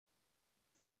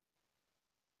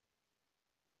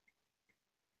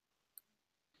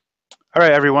All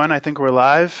right, everyone. I think we're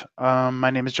live. My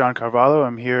name is John Carvalho.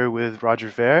 I'm here with Roger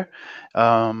Ver.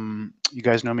 You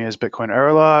guys know me as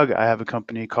BitcoinErrorLog. I have a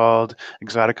company called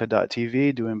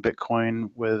Exotica.tv doing Bitcoin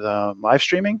with live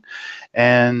streaming.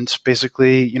 And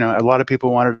basically, a lot of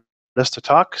people wanted us to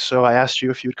talk, so I asked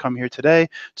you if you'd come here today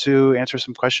to answer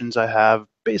some questions I have,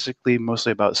 basically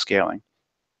mostly about scaling.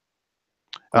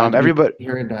 Glad to Everybody. be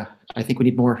here, and I think we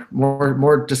need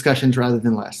more discussions rather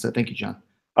than less. So thank you, John.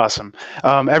 Awesome.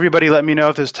 Everybody let me know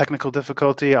if there's technical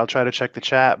difficulty. I'll try to check the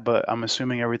chat, but I'm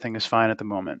assuming everything is fine at the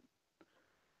moment.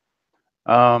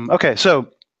 Okay, so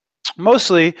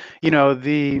mostly,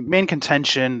 the main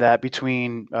contention that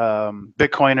between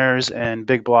Bitcoiners and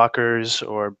big blockers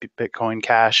or Bitcoin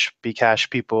Cash, Bcash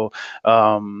people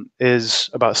is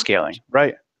about scaling,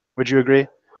 right? Would you agree?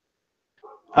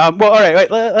 Well, all right, wait,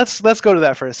 let's go to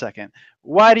that for a second.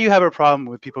 Why do you have a problem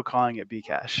with people calling it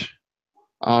Bcash?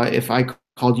 If I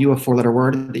called you a four-letter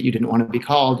word that you didn't want to be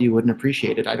called, you wouldn't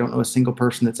appreciate it. I don't know a single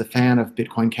person that's a fan of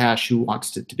Bitcoin Cash who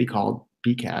wants it to be called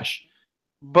Bcash.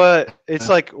 But it's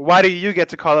like, why do you get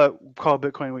to call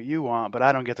Bitcoin what you want, but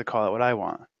I don't get to call it what I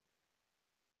want?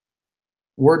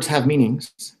 Words have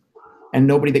meanings, and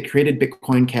nobody that created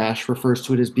Bitcoin Cash refers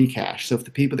to it as Bcash. So if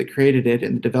the people that created it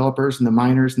and the developers and the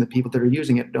miners and the people that are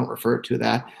using it don't refer to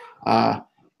that,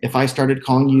 if I started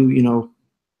calling you,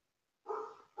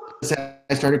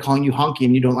 I started calling you honky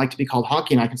and you don't like to be called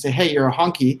honky, and I can say, hey, you're a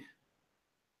honky.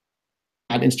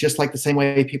 And it's just like the same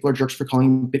way people are jerks for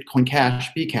calling Bitcoin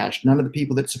Cash Bcash. None of the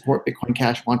people that support Bitcoin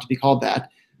Cash want to be called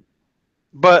that.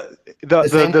 But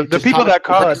the people that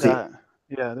call it that,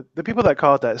 the people that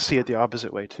call it that see it the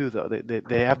opposite way too, though.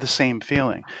 They have the same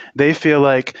feeling. They feel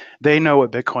like they know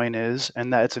what Bitcoin is,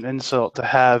 and that it's an insult to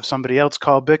have somebody else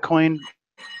call Bitcoin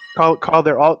call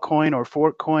their altcoin or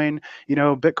fork coin,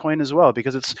 Bitcoin as well,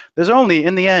 because there's only,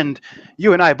 in the end,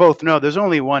 you and I both know there's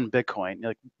only one Bitcoin.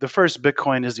 Like the first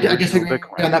Bitcoin is the original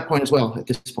Bitcoin. On that point as well at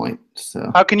this point.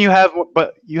 So how can you have,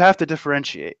 but you have to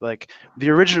differentiate. Like the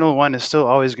original one is still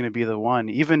always going to be the one,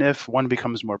 even if one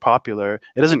becomes more popular.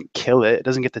 It doesn't kill it. It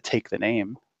doesn't get to take the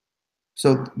name.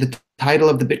 So the title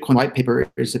of the Bitcoin white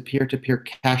paper is a peer-to-peer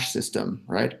cash system,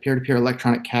 right? Peer-to-peer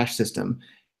electronic cash system.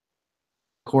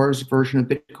 Core's version of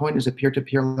Bitcoin is a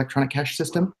peer-to-peer electronic cash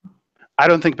system? I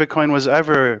don't think Bitcoin was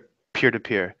ever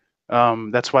peer-to-peer.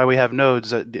 That's why we have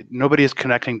nodes that nobody is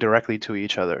connecting directly to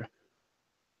each other.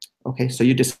 Okay, so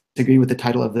you disagree with the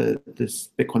title of this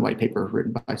Bitcoin white paper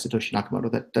written by Satoshi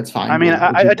Nakamoto. That's fine. I mean,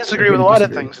 I disagree with a lot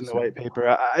of things in the white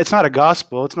paper. It's not a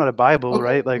gospel. It's not a Bible, okay,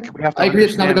 right? Like we have to. I agree.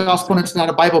 It's not a gospel and it's not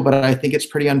a Bible, but I think it's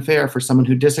pretty unfair for someone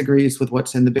who disagrees with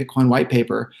what's in the Bitcoin white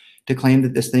paper to claim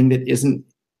that this thing that isn't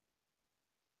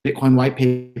Bitcoin white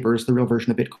paper is the real version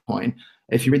of Bitcoin.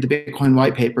 If you read the Bitcoin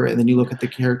white paper and then you look at the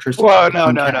characteristics. Well,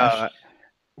 no.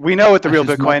 We know what the real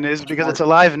Bitcoin is because it's a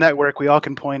live network. We all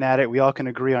can point at it. We all can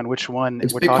agree on which one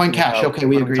it's Bitcoin Cash. Okay,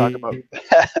 we agree.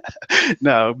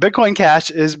 No, Bitcoin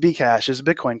Cash is Bcash, is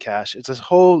Bitcoin Cash. It's a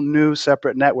whole new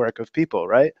separate network of people,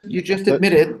 right? You just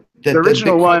admitted that the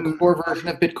original core version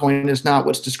of Bitcoin is not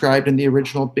what's described in the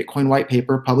original Bitcoin white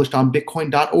paper published on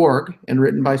bitcoin.org and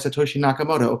written by Satoshi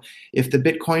Nakamoto. If the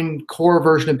Bitcoin core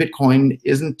version of Bitcoin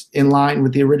isn't in line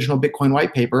with the original Bitcoin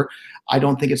white paper, I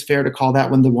don't think it's fair to call that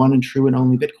one the one and true and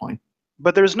only Bitcoin.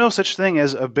 But there's no such thing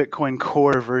as a Bitcoin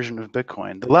core version of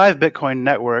Bitcoin. The live Bitcoin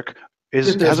network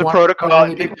has a protocol,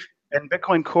 and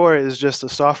Bitcoin Core is just a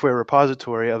software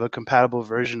repository of a compatible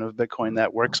version of Bitcoin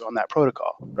that works on that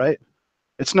protocol, right?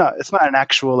 It's not an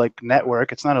actual like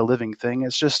network. It's not a living thing.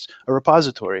 It's just a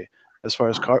repository as far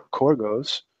as core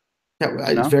goes. Yeah,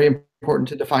 it's very important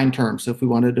to define terms. So if we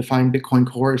want to define Bitcoin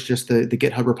Core, it's just the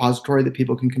GitHub repository that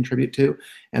people can contribute to,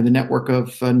 and the network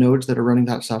of nodes that are running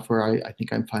that software. I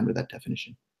think I'm fine with that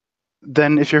definition.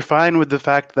 Then, if you're fine with the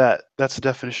fact that that's the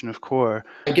definition of core,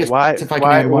 I guess if I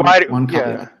can add one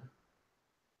caveat.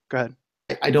 Go ahead.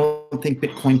 I don't think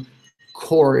Bitcoin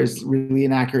Core is really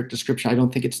an accurate description. I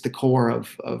don't think it's the core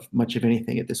of much of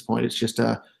anything at this point. It's just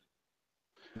a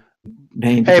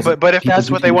name. Hey, but if that's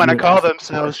what they want to call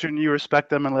themselves, shouldn't you respect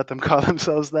them and let them call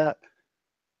themselves that?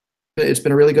 It's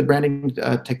been a really good branding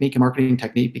technique and marketing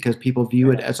technique because people view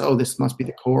it as, oh, this must be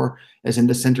the core, as in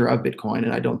the center of Bitcoin,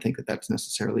 and I don't think that that's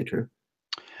necessarily true.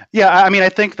 Yeah, I mean, I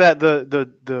think that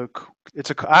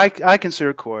I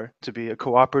consider Core to be a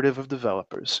cooperative of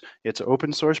developers. It's an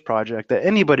open source project that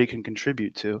anybody can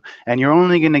contribute to, and you're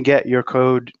only going to get your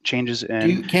code changes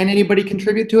in. Can anybody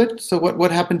contribute to it? So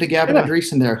what happened to Gavin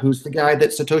Andresen there, who's the guy that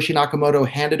Satoshi Nakamoto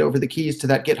handed over the keys to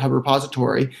that GitHub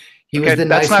repository? He was then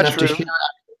nice enough to share.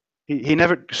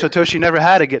 Satoshi never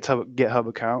had a GitHub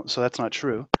account, so that's not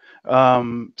true.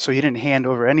 So he didn't hand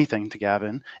over anything to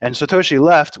Gavin, and Satoshi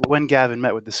left when Gavin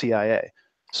met with the CIA.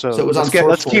 So it was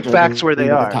let's keep facts where they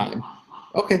are. At the time.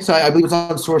 Okay, so I believe it was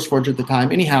on SourceForge at the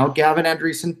time. Anyhow, Gavin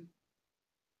Andreessen,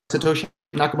 Satoshi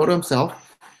Nakamoto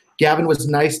himself, Gavin was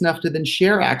nice enough to then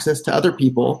share access to other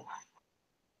people.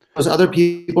 Those other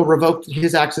people revoked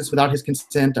his access without his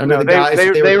consent. No,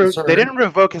 they didn't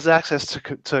revoke his access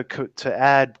to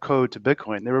add code to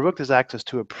Bitcoin. They revoked his access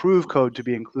to approve code to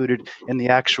be included in the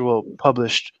actual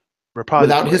published repository.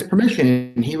 Without his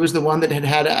permission. He was the one that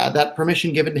had that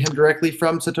permission given to him directly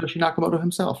from Satoshi Nakamoto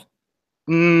himself.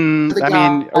 I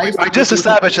mean, I just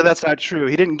established that that's not true.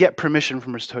 He didn't get permission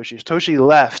from Satoshi. Satoshi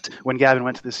left when Gavin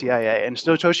went to the CIA, and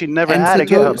Satoshi never had a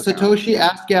GitHub account. Satoshi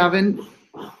asked Gavin.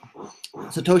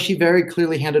 Satoshi very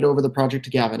clearly handed over the project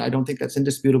to Gavin. I don't think that's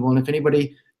indisputable. And if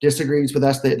anybody disagrees with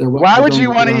us, why would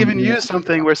you want to even use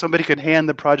something where somebody could hand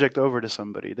the project over to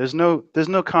somebody? There's no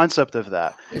concept of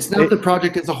that. It's not the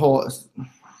project as a whole.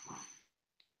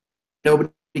 Nobody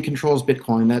controls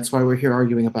Bitcoin. That's why we're here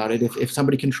arguing about it. If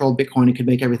somebody controlled Bitcoin and could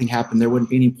make everything happen, there wouldn't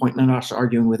be any point in us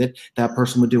arguing with it. That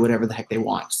person would do whatever the heck they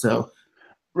want. So,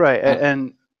 right.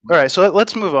 And all right, so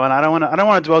let's move on. I don't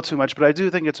want to dwell too much, but I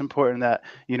do think it's important that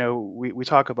we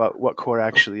talk about what core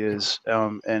actually is.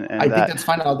 And I think that's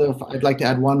fine. Although I'd like to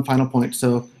add one final point.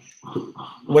 So,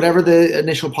 whatever the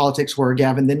initial politics were,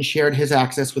 Gavin then shared his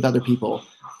access with other people.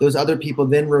 Those other people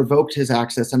then revoked his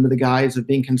access under the guise of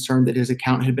being concerned that his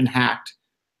account had been hacked.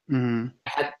 Mm-hmm.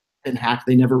 Had been hacked.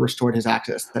 They never restored his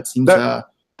access. That seems that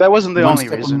wasn't the only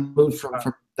reason.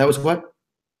 That was what?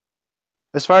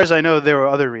 As far as I know, there were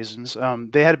other reasons.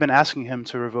 They had been asking him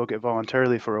to revoke it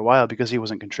voluntarily for a while because he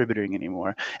wasn't contributing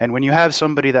anymore. And when you have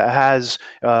somebody that has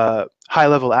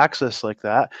high-level access like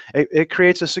that, it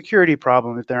creates a security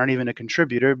problem if they aren't even a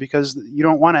contributor, because you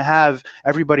don't want to have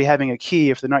everybody having a key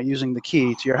if they're not using the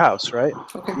key to your house, right?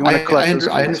 Okay.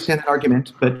 I understand that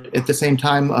argument, but at the same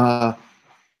time,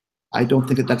 I don't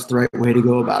think that that's the right way to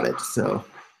go about it. So.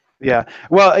 Yeah,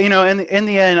 well, in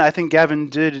the end, I think Gavin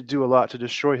did do a lot to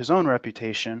destroy his own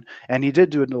reputation, and he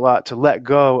did do a lot to let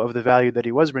go of the value that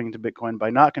he was bringing to Bitcoin by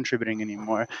not contributing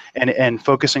anymore and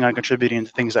focusing on contributing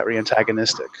to things that were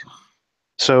antagonistic.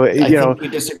 So I think we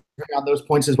disagree on those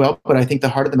points as well, but I think the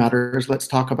heart of the matter is let's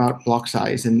talk about block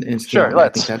size and scale. Sure,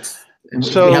 let's. I think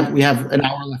that's we have an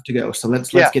hour left to go, so let's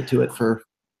get to it for.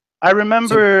 I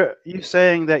remember you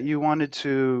saying that you wanted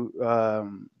to,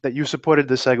 that you supported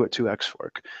the SegWit 2x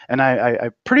fork. And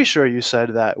I'm pretty sure you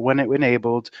said that when it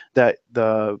enabled, that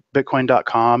the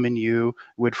Bitcoin.com and you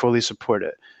would fully support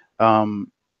it.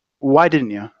 Why didn't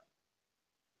you?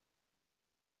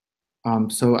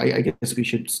 So I guess we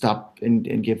should stop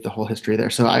and give the whole history there.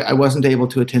 So I wasn't able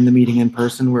to attend the meeting in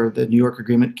person where the New York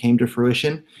agreement came to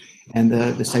fruition, and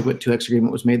the SegWit 2x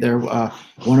agreement was made there.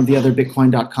 One of the other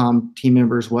Bitcoin.com team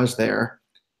members was there.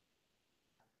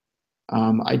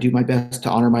 I do my best to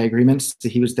honor my agreements. So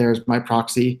he was there as my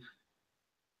proxy.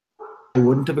 I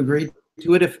wouldn't have agreed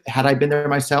to it had I been there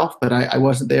myself, but I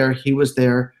wasn't there. He was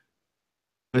there.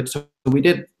 But so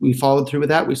we followed through with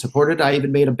that. We supported. I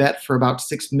even made a bet for about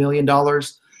 $6 million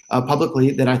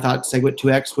publicly that I thought SegWit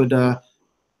 2x would. I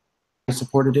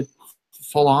supported it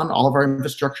full on. All of our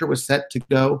infrastructure was set to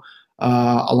go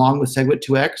along with SegWit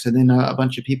 2x, and then a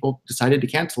bunch of people decided to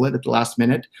cancel it at the last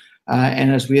minute.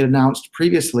 And as we had announced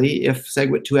previously, if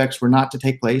SegWit 2x were not to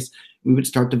take place, we would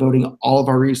start devoting all of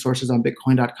our resources on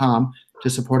Bitcoin.com to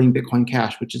supporting Bitcoin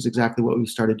Cash, which is exactly what we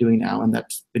started doing now. And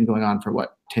that's been going on for,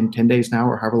 what, 10 days now,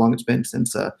 or however long it's been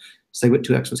since SegWit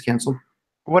 2x was canceled.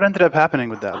 What ended up happening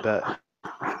with that bet?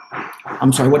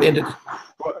 I'm sorry, what ended?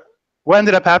 What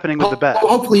ended up happening with the bet?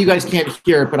 Hopefully you guys can't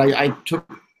hear it, but I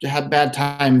had bad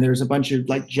time. There's a bunch of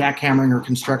like jackhammering or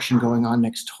construction going on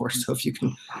next door. So if you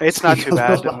can, it's not too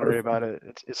bad. Don't worry about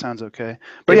it. It sounds okay.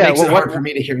 But it makes it hard for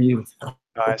me to hear you. Oh,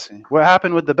 I see. What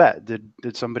happened with the bet?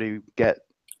 Did somebody get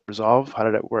resolved? How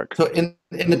did it work? So in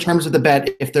the terms of the bet,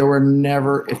 if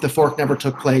the fork never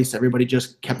took place, everybody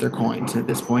just kept their coins. At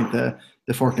this point, the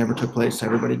fork never took place. So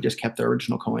everybody just kept their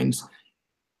original coins.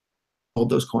 Hold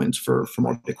those coins for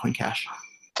more Bitcoin Cash.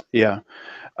 Yeah.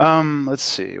 Let's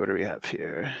see. What do we have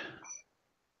here?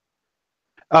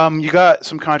 You got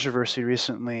some controversy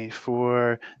recently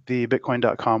for the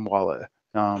Bitcoin.com wallet.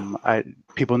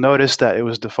 People noticed that it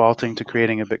was defaulting to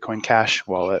creating a Bitcoin Cash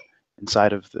wallet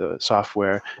inside of the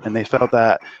software, and they felt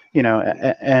that,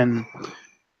 and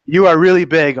you are really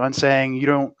big on saying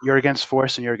you're against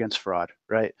force and you're against fraud,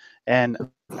 right? And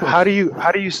how do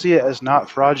you see it as not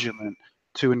fraudulent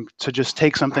to just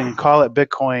take something and call it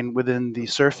Bitcoin within the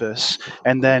surface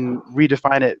and then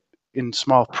redefine it in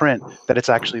small print that it's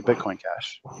actually Bitcoin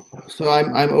Cash. So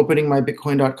I'm opening my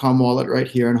Bitcoin.com wallet right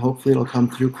here, and hopefully it'll come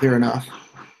through clear enough.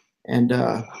 And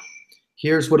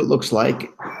here's what it looks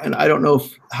like. And I don't know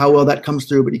how well that comes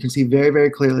through, but you can see very, very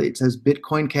clearly it says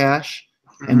Bitcoin Cash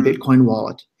and Bitcoin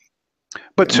Wallet.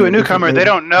 But to a newcomer, they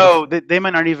don't know, they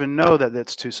might not even know that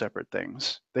it's two separate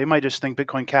things. They might just think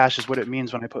Bitcoin Cash is what it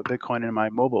means when I put Bitcoin in my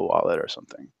mobile wallet or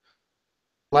something.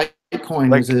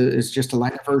 Litecoin is just a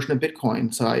lighter version of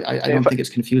Bitcoin, so I don't think it's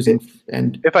confusing.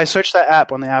 And if I search that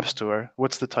app on the App Store,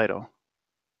 what's the title?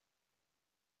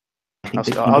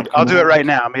 I'll do it right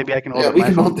now. Maybe I can hold up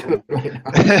my phone. Yeah, we can both do it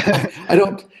right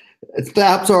now. The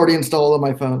app's already installed on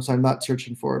my phone, so I'm not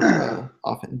searching for it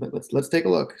often. But let's take a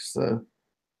look. So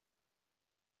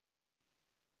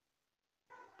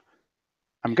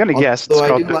I'm gonna guess it's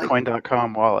called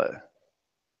Bitcoin.com wallet.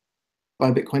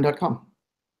 By Bitcoin.com.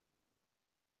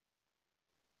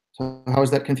 So how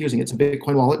is that confusing? It's a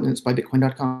Bitcoin wallet and it's by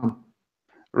Bitcoin.com.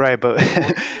 Right, but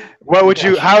what would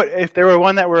you? How if there were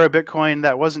one that were a Bitcoin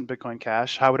that wasn't Bitcoin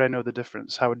Cash? How would I know the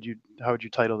difference? How would you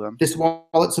title them? This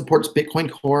wallet supports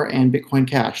Bitcoin Core and Bitcoin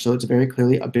Cash, so it's very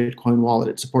clearly a Bitcoin wallet.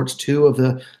 It supports 2 of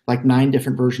the 9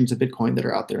 different versions of Bitcoin that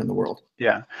are out there in the world.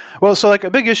 Yeah, well, so like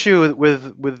a big issue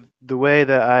with the way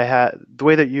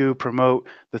that you promote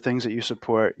the things that you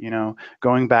support, you know,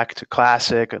 going back to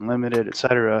Classic, Unlimited,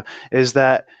 etc., is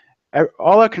that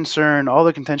all the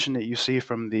contention that you see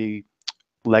from the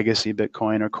legacy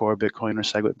Bitcoin or core Bitcoin or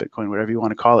SegWit Bitcoin, whatever you want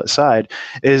to call it, side,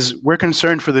 is we're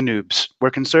concerned for the noobs.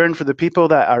 We're concerned for the people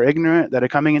that are ignorant, that are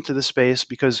coming into the space,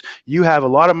 because you have a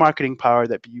lot of marketing power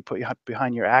that you put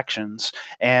behind your actions.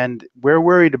 And we're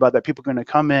worried about that people are going to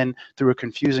come in through a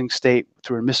confusing state,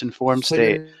 through a misinformed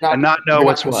state, and not know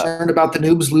what's what. You're concerned about the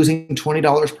noobs losing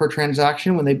 $20 per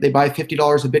transaction when they buy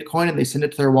 $50 of Bitcoin and they send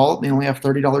it to their wallet and they only have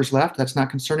 $30 left? That's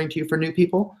not concerning to you for new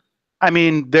people? I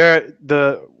mean,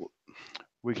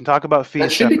 we can talk about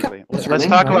fees separately. Let's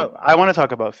talk about. I want to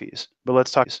talk about fees, but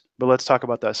let's talk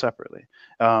about that separately.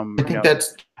 I think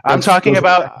I'm talking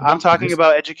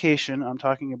about education. I'm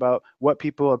talking about what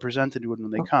people are presented with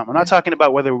when they come. I'm not talking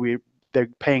about whether they're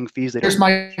paying fees. Here's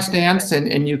my stance,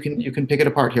 and you can pick it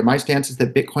apart here. My stance is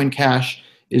that Bitcoin Cash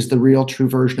is the real true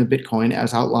version of Bitcoin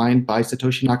as outlined by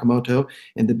Satoshi Nakamoto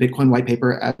in the Bitcoin white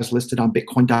paper as listed on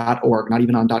bitcoin.org, not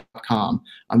even on .com.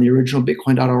 On the original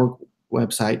bitcoin.org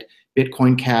website,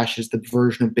 Bitcoin Cash is the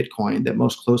version of Bitcoin that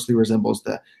most closely resembles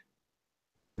the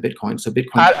Bitcoin. So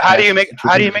Bitcoin. How do you make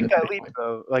that leap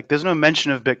though? Like, there's no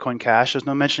mention of Bitcoin Cash. There's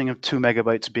no mentioning of 2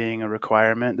 megabytes being a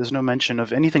requirement. There's no mention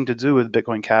of anything to do with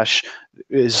Bitcoin Cash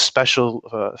is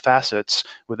special facets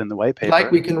within the white paper.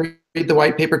 Like, we can read the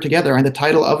white paper together, and the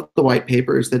title of the white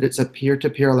paper is that it's a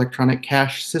peer-to-peer electronic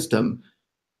cash system.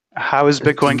 How is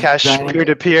Bitcoin Cash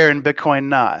peer-to-peer and Bitcoin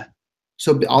not?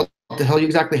 So I'll tell you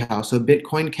exactly how. So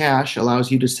Bitcoin Cash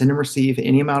allows you to send and receive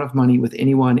any amount of money with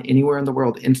anyone, anywhere in the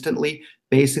world instantly,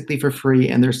 basically for free,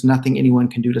 and there's nothing anyone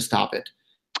can do to stop it.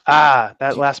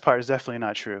 That last part is definitely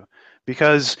not true.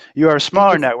 Because you are a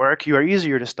smaller network, you are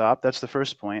easier to stop. That's the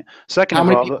first point. Second of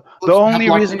all, the only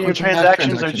reason your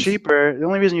transactions are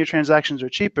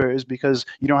cheaper is because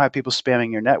you don't have people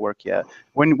spamming your network yet.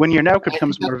 When your network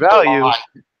becomes more value.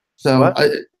 So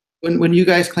when you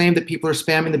guys claim that people are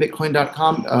spamming the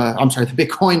Bitcoin.com, I'm sorry, the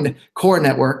Bitcoin Core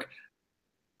network,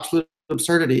 absolute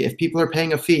absurdity. If people are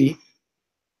paying a fee,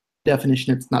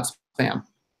 definition, it's not spam.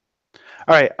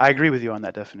 All right, I agree with you on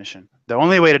that definition. The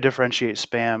only way to differentiate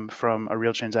spam from a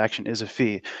real transaction is a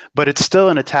fee, but it's still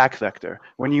an attack vector.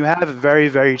 When you have very,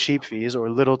 very cheap fees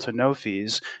or little to no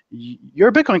fees,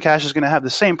 your Bitcoin Cash is going to have the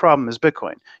same problem as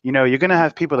Bitcoin. You know, you're going to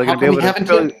have people that are going to be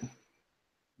able to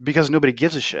because nobody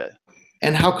gives a shit.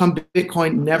 And how come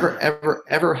Bitcoin never,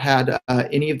 ever had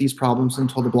any of these problems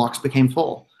until the blocks became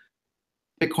full?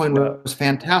 Bitcoin was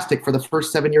fantastic for the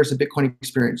first 7 years of Bitcoin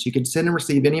experience. You could send and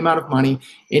receive any amount of money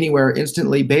anywhere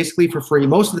instantly, basically for free.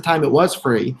 Most of the time it was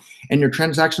free, and your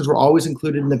transactions were always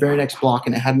included in the very next block,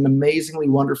 and it had an amazingly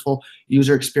wonderful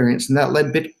user experience. And that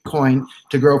led Bitcoin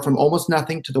to grow from almost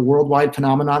nothing to the worldwide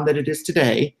phenomenon that it is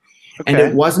today. Okay. And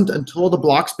it wasn't until the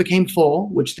blocks became full,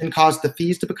 which then caused the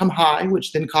fees to become high,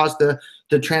 which then caused the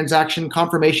transaction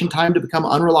confirmation time to become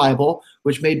unreliable,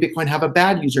 which made Bitcoin have a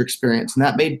bad user experience. And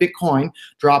that made Bitcoin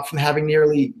drop from having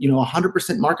nearly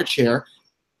 100% market share,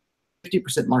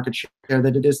 50% market share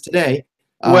that it is today.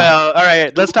 Well, all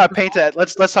right, let's not paint that.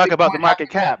 Let's talk about the market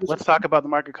cap. Let's talk about the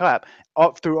market cap.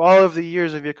 Through all of the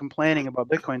years of your complaining about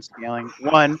Bitcoin scaling,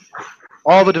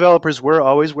 all the developers were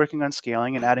always working on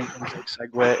scaling and adding things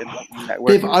like SegWit and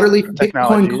network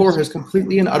technologies. Bitcoin Core has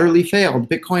completely and utterly failed.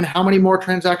 Bitcoin, how many more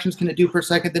transactions can it do per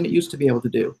second than it used to be able to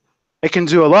do? It can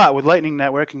do a lot with Lightning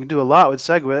Network. It can do a lot with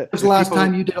SegWit. When was the last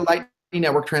time you did a Lightning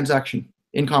Network transaction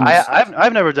in commerce?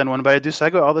 I've never done one, but I do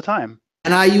SegWit all the time.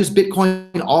 And I use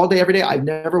Bitcoin all day, every day. I've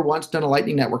never once done a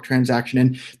Lightning Network transaction.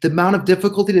 And the amount of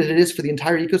difficulty that it is for the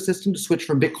entire ecosystem to switch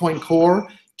from Bitcoin Core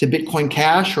to Bitcoin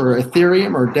Cash or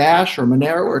Ethereum or Dash or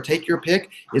Monero or take your pick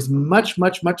is much,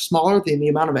 much, much smaller than the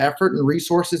amount of effort and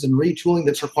resources and retooling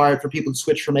that's required for people to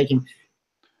switch from making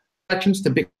transactions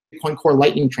to Bitcoin Core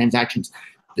Lightning transactions.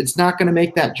 It's not going to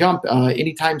make that jump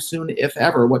anytime soon, if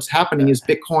ever. What's happening is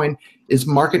Bitcoin is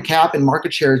market cap and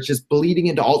market share is just bleeding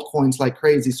into altcoins like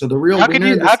crazy. So the real how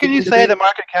can you say the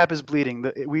market cap is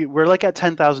bleeding? We're like at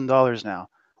 $10,000 now.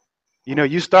 You know,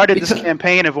 you started this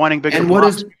campaign of wanting bigger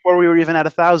blocks before we were even at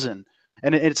 1,000,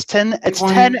 and it's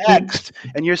 10x.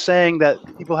 And you're saying that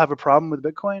people have a problem with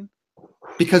Bitcoin?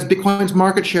 Because Bitcoin's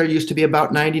market share used to be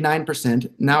about 99%.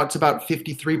 Now it's about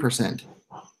 53%.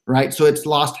 Right, so it's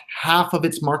lost half of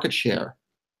its market share.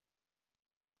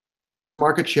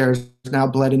 Market share is now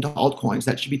bled into altcoins.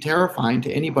 That should be terrifying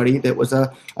to anybody that was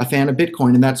a fan of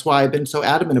Bitcoin, and that's why I've been so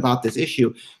adamant about this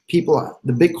issue. People,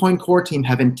 the Bitcoin core team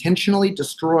have intentionally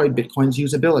destroyed Bitcoin's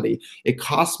usability. It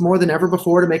costs more than ever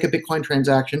before to make a Bitcoin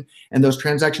transaction, and those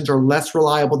transactions are less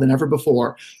reliable than ever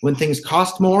before. When things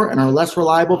cost more and are less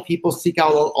reliable, people seek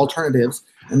out alternatives,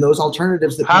 and those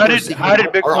alternatives that how did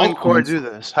Bitcoin Core do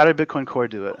this? How did Bitcoin Core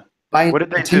do it? By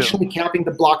intentionally capping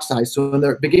the block size. So in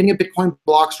the beginning of Bitcoin,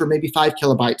 blocks were maybe 5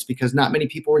 kilobytes because not many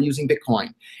people were using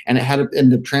Bitcoin, and and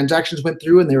the transactions went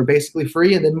through and they were basically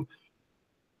free, and then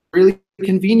really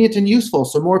convenient and useful.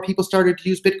 So more people started to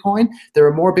use Bitcoin. There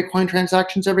were more Bitcoin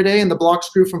transactions every day, and the blocks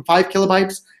grew from 5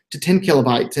 kilobytes to 10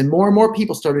 kilobytes, and more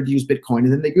people started to use Bitcoin,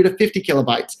 and then they grew to 50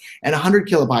 kilobytes and 100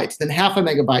 kilobytes, then half a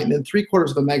megabyte, and then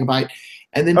 3/4 of a megabyte,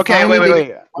 and then okay,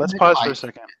 wait. Let's pause for a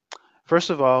second. First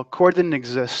of all, Core didn't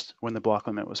exist when the block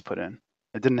limit was put in.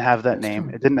 It didn't have that name.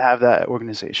 It didn't have that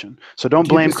organization. So don't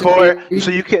blame Core.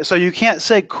 So you can't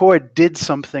say Core did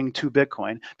something to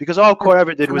Bitcoin, because all Core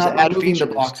ever did was add features. The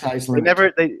block size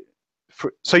limit.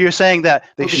 So you're saying that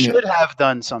they should have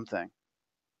done something.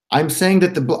 I'm saying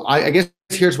that I guess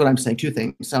here's what I'm saying. Two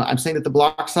things. So I'm saying that the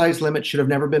block size limit should have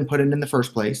never been put in the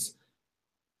first place.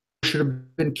 It should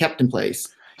have been kept in place.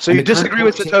 So you disagree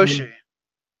with Satoshi?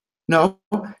 No,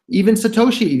 even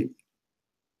Satoshi.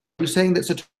 Are you saying that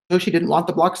Satoshi didn't want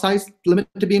the block size limit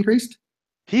to be increased?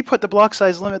 He put the block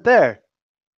size limit there.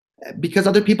 Because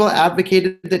other people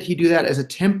advocated that he do that as a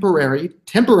temporary,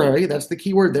 that's the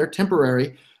key word there,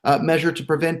 temporary measure to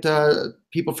prevent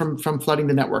people from flooding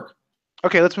the network.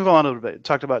 Okay, let's move on a little bit.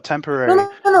 Talked about temporary.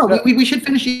 No. We should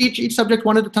finish each subject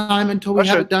one at a time until we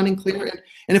have it done and clear.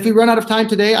 And if we run out of time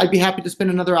today, I'd be happy to spend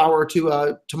another hour or two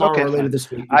tomorrow or later this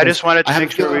week. I just wanted to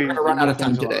make sure we're going to run out of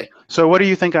time today. So what do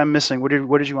you think I'm missing? What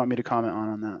did you want me to comment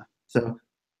on that? So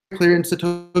clear in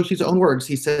Satoshi's own words,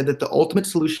 he said that the ultimate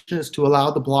solution is to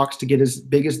allow the blocks to get as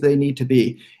big as they need to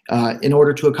be in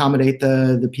order to accommodate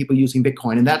the people using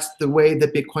Bitcoin. And that's the way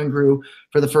that Bitcoin grew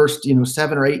for the first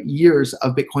 7 or 8 years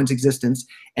of Bitcoin's existence.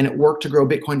 And it worked to grow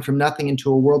Bitcoin from nothing into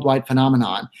a worldwide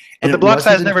phenomenon. And the block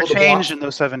size never changed in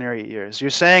those 7 or 8 years. You're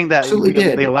saying that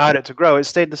they allowed it to grow. It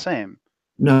stayed the same.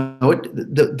 No,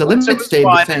 the limit stayed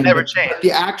the same. It never changed. But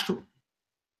the actual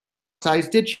size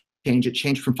did change. It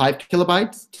changed from 5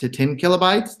 kilobytes to 10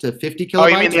 kilobytes to 50 kilobytes. Oh,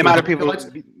 you mean the amount of people,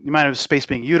 the amount of space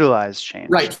being utilized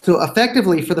changed? Right. So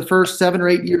effectively, for the first 7 or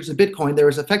 8 years of Bitcoin, there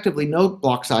was effectively no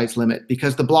block size limit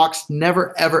because the blocks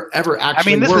never, ever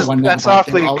actually were. That's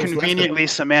awfully conveniently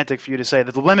semantic for you to say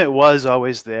that the limit was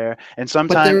always there, and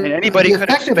sometimes anybody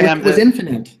could expand it. Was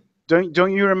infinite.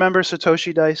 Don't you remember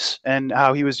Satoshi Dice and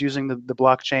how he was using the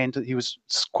blockchain? He was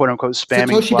quote unquote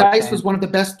spamming. Satoshi Dice was one of the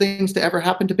best things to ever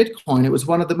happen to Bitcoin. It was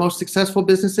one of the most successful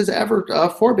businesses ever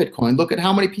for Bitcoin. Look at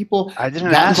how many people. I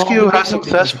didn't ask you how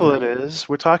successful it is.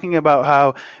 We're talking about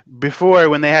how before,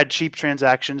 when they had cheap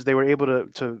transactions, they were able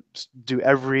to do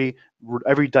every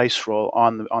dice roll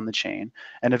on the chain,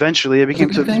 and eventually it became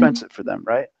too expensive for them,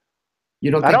 right? You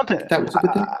don't think that was a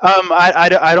good thing?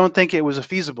 I don't think it was a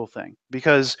feasible thing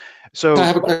because so. I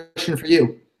have a question for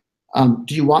you.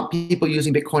 Do you want people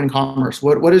using Bitcoin in commerce?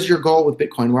 What is your goal with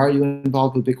Bitcoin? Why are you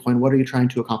involved with Bitcoin? What are you trying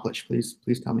to accomplish? Please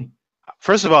tell me.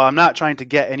 First of all, I'm not trying to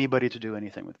get anybody to do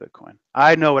anything with Bitcoin.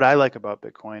 I know what I like about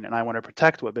Bitcoin, and I want to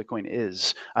protect what Bitcoin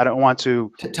is. I don't want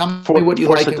to. Tell me what you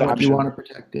like and what you want to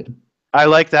protect it. I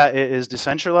like that it is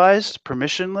decentralized,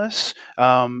 permissionless,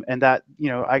 and that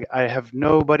I have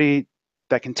nobody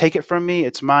that can take it from me.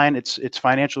 It's mine. It's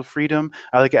financial freedom.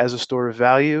 I like it as a store of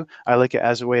value. I like it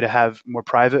as a way to have more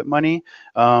private money,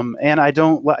 and I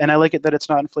like it that it's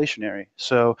not inflationary.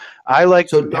 So I like.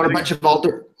 So, don't a bunch of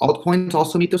altcoins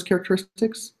also meet those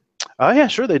characteristics? Oh yeah,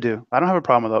 sure they do. I don't have a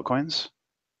problem with altcoins.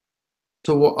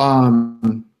 So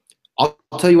I'll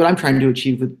tell you what I'm trying to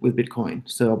achieve with Bitcoin.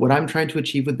 So what I'm trying to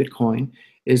achieve with Bitcoin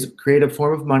is create a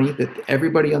form of money that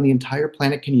everybody on the entire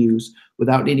planet can use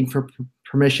without needing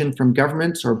permission from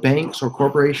governments or banks or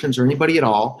corporations or anybody at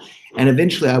all. And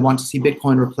eventually I want to see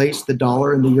Bitcoin replace the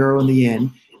dollar and the euro and the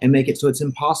yen and make it so it's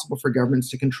impossible for governments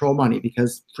to control money,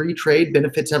 because free trade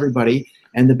benefits everybody.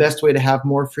 And the best way to have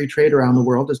more free trade around the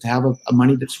world is to have a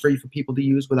money that's free for people to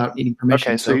use without needing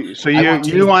permission. Okay, so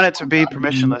you want it to be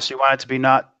permissionless. You want it to be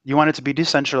you want it to be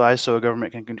decentralized so a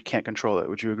government can't control it.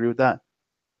 Would you agree with that?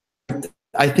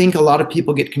 I think a lot of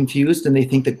people get confused and they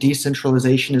think that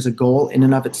decentralization is a goal in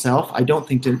and of itself. I don't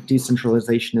think that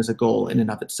decentralization is a goal in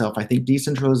and of itself. I think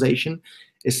decentralization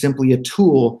is simply a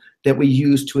tool that we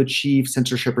use to achieve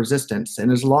censorship resistance.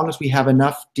 And as long as we have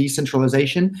enough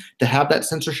decentralization to have that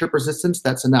censorship resistance,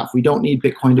 that's enough. We don't need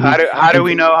Bitcoin to be— How do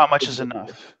we know how much is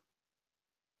enough?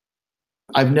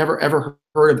 I've never ever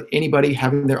heard of anybody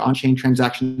having their on-chain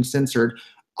transactions censored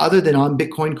other than on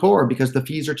Bitcoin Core, because the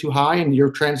fees are too high and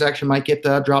your transaction might get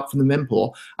dropped from the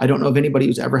mempool. I don't know of anybody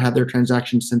who's ever had their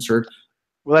transaction censored.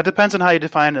 Well, that depends on how you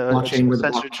define a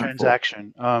censored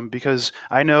transaction. Because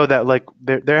I know that like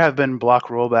there have been block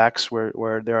rollbacks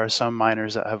where there are some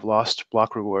miners that have lost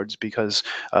block rewards because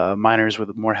miners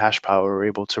with more hash power were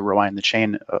able to rewind the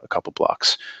chain a couple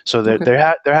blocks. So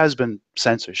there has been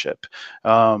censorship.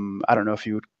 I don't know if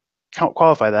you would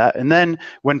qualify that. And then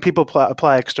when people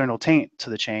apply external taint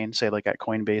to the chain, say like at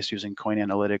Coinbase using coin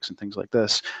analytics and things like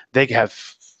this, they have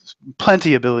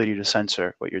plenty ability to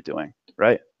censor what you're doing,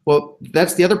 right? Well,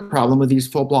 that's the other problem with these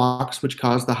full blocks, which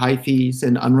cause the high fees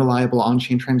and unreliable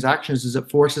on-chain transactions, is it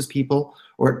forces people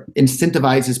or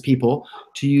incentivizes people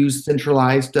to use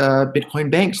centralized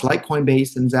Bitcoin banks like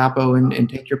Coinbase and Zappo and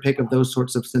take your pick of those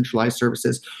sorts of centralized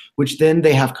services, which then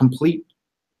they have complete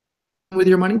with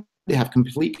your money. They have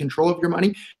complete control of your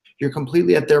money. You're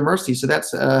completely at their mercy. So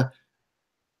that's a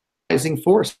rising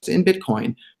force in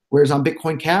Bitcoin. Whereas on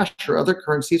Bitcoin Cash or other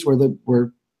currencies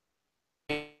where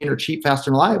are cheap, fast,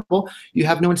 and reliable, you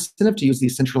have no incentive to use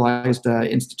these centralized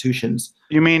institutions.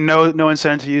 You mean no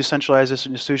incentive to use centralized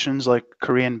institutions like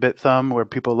Korean BitThumb, where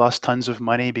people lost tons of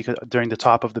money because during the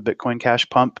top of the Bitcoin Cash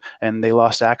pump, and they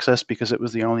lost access because it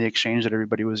was the only exchange that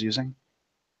everybody was using?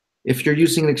 If you're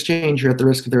using an exchange, you're at the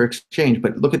risk of their exchange.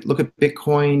 But look at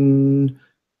Bitcoin.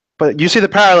 But you see the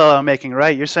parallel I'm making,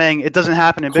 right? You're saying it doesn't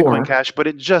happen in Bitcoin Cash, but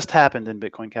it just happened in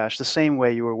Bitcoin Cash, the same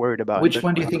way you were worried about. Which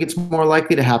one do you think it's more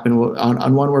likely to happen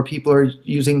on one where people are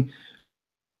using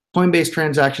Coinbase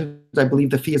transactions? I believe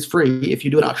the fee is free. If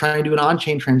you try and do an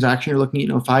on-chain transaction, you're looking at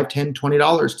 $5, $10,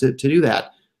 $20 to do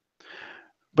that.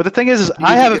 But the thing is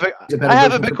I have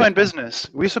a Bitcoin business.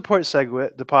 We support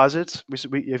SegWit deposits.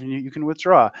 If you can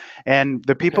withdraw, and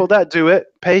the people that do it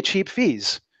pay cheap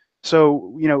fees.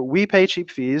 So we pay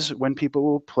cheap fees when people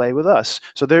will play with us.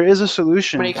 So there is a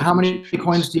solution. How many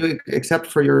coins do you accept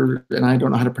for your? And I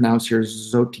don't know how to pronounce your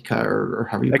Zotica or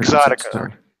however you pronounce it.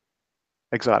 Sorry.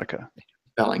 Exotica.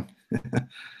 Spelling.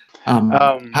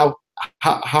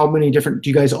 How many different? Do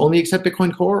you guys only accept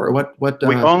Bitcoin Core, or what?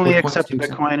 We only accept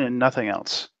Bitcoin and nothing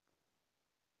else.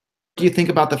 What do you think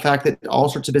about the fact that all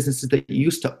sorts of businesses that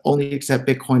used to only accept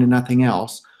Bitcoin and nothing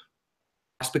else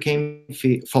became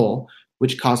full,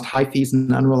 which caused high fees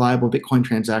and unreliable Bitcoin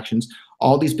transactions?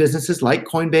 All these businesses like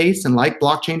Coinbase and like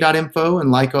blockchain.info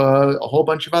and like a whole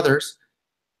bunch of others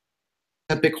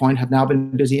that Bitcoin have now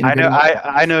been busy.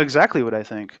 I know exactly what I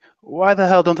think. Why the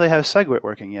hell don't they have SegWit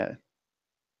working yet?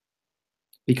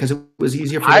 Because it was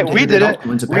easier for them to integrate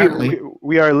altcoins, apparently.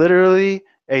 We are literally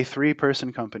a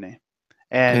 3-person company.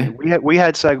 And we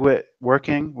had SegWit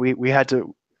working. We had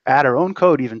to add our own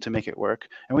code even to make it work.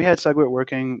 And we had SegWit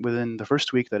working within the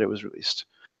first week that it was released.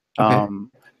 And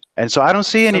so I don't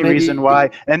see any reason why.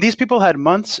 And these people had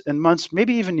months and months,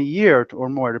 maybe even a year or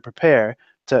more to prepare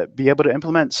to be able to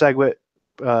implement SegWit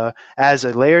as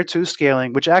a layer 2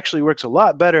 scaling, which actually works a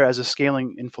lot better as a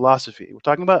scaling in philosophy. We're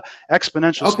talking about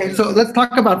exponential scaling. So let's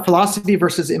talk about philosophy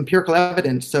versus empirical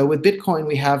evidence. So with Bitcoin,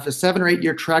 we have a 7 or 8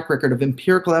 year track record of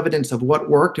empirical evidence of what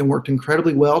worked and worked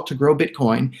incredibly well to grow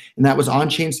Bitcoin, and that was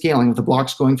on-chain scaling, with the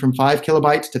blocks going from 5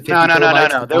 kilobytes to 50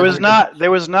 kilobytes. No.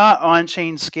 There was not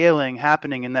on-chain scaling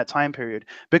happening in that time period.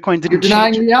 Bitcoin didn't change.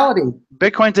 You're denying reality.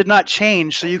 Bitcoin did not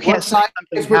change, so you can't say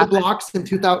something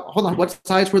happened. What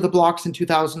size were the blocks in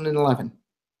 2011?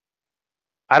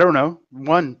 I don't know.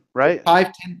 1, right?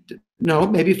 5, 10, no,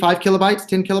 maybe 5 kilobytes,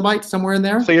 10 kilobytes, somewhere in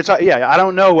there. So you're talking, I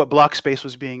don't know what block space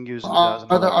was being used in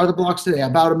 2011. Are the blocks today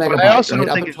about a megabyte? But I also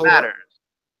don't think it matters.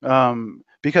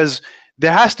 Because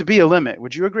there has to be a limit.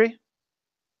 Would you agree?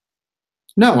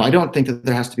 No, I don't think that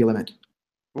there has to be a limit.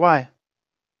 Why?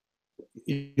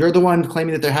 You're the one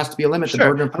claiming that there has to be a limit. Sure. The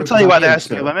burden of proof I'll tell is you on why you. there has to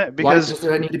be a limit. Why does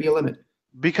there need to be a limit?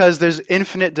 Because there's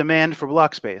infinite demand for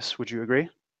block space. Would you agree?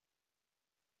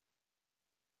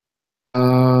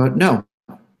 No.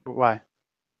 Why?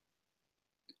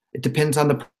 It depends on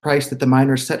the price that the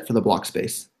miners set for the block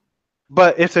space.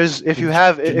 But if you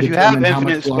have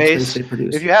infinite space,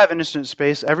 if you have infinite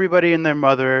space, everybody and their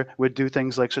mother would do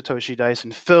things like Satoshi Dice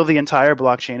and fill the entire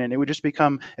blockchain, and it would just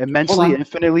become immensely,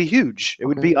 infinitely huge. It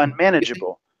would be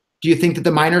unmanageable. Do you think that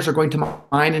the miners are going to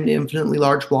mine an infinitely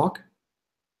large block?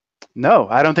 No,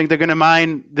 I don't think they're going to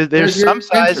mine. There's some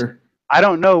size. I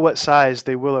don't know what size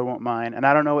they will or won't mine, and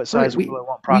I don't know what size will or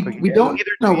won't propagate. We don't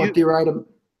know what the right.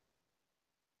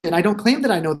 And I don't claim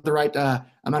that I know the right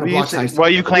amount of block size.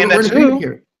 Well, you claim that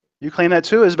too. You claim that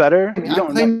too is better. You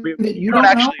don't know. You don't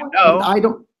actually know. I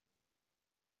don't.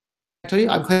 I tell you,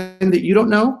 I'm claiming that you don't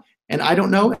know, and I don't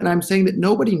know, and I'm saying that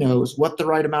nobody knows what the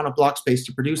right amount of block space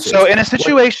to produce is. So in a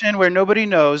situation where nobody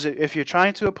knows, if you're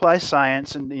trying to apply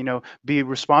science and be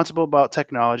responsible about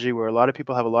technology, where a lot of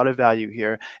people have a lot of value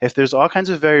here, if there's all kinds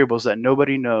of variables that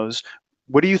nobody knows,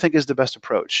 what do you think is the best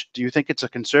approach? Do you think it's a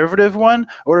conservative one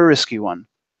or a risky one?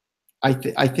 I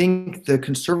think the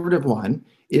conservative one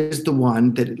is the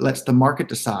one that lets the market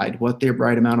decide what the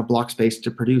right amount of block space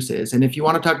to produce is. And if you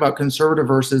want to talk about conservative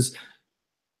versus,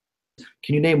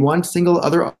 can you name one single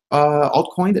other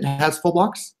altcoin that has full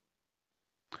blocks?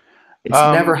 It's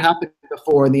never happened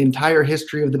before in the entire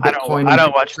history of the Bitcoin. I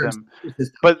don't watch them.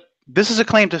 But this is a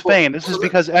claim to fame. This is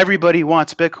because everybody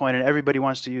wants Bitcoin and everybody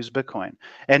wants to use Bitcoin.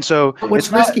 And so what's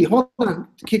risky? Hold on.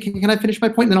 Can I finish my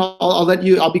point? And then I'll let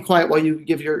you. I'll be quiet while you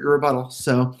give your rebuttal.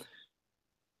 So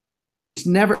it's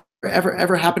never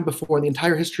ever happened before in the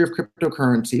entire history of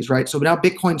cryptocurrencies, right? So now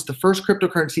Bitcoin's the first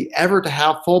cryptocurrency ever to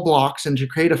have full blocks and to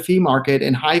create a fee market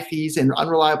and high fees and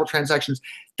unreliable transactions.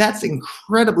 That's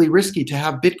incredibly risky to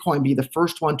have Bitcoin be the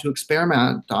first one to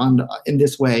experiment on in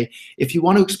this way. If you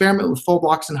want to experiment with full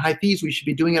blocks and high fees, we should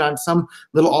be doing it on some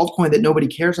little altcoin that nobody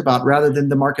cares about rather than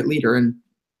the market leader. And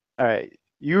all right,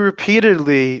 you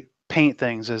repeatedly paint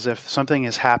things as if something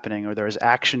is happening or there is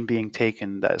action being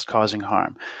taken that is causing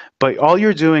harm. But all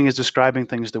you're doing is describing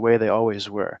things the way they always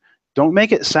were. Don't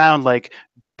make it sound like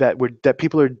that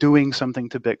people are doing something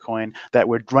to Bitcoin, that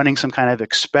we're running some kind of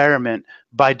experiment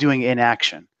by doing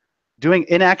inaction. Doing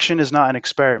inaction is not an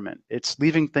experiment. It's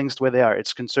leaving things the way they are.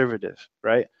 It's conservative,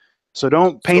 right? So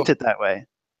don't paint it that way.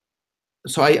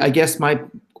 So I guess my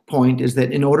point is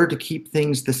that in order to keep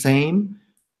things the same,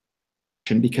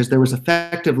 because there was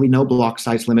effectively no block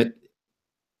size limit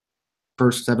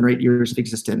first 7 or 8 years of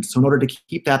existence. So in order to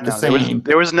keep that the same,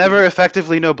 there was never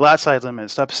effectively no block size limit.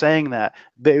 Stop saying that.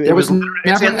 There was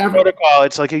never in the protocol.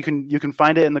 It's like you can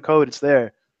find it in the code. It's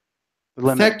there.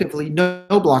 Effectively no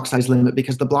block size limit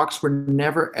because the blocks were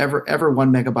never ever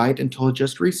 1 megabyte until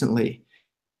just recently.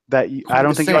 I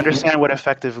don't think you understand what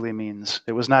effectively means.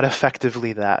 It was not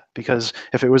effectively that, because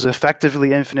if it was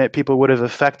effectively infinite, people would have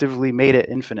effectively made it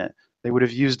infinite. They would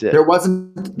have used it. There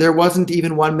wasn't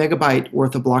even 1 megabyte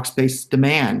worth of block space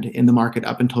demand in the market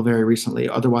up until very recently.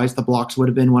 Otherwise, the blocks would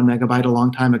have been 1 megabyte a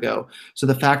long time ago. So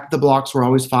the fact that the blocks were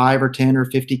always 5 or 10 or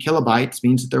 50 kilobytes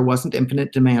means that there wasn't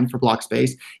infinite demand for block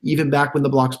space, even back when the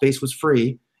block space was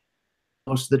free.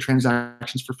 Most of the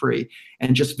transactions for free.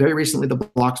 And just very recently, the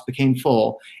blocks became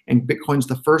full. And Bitcoin's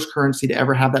the first currency to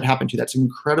ever have that happen to. That's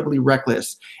incredibly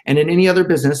reckless. And in any other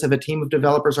business, if a team of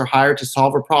developers are hired to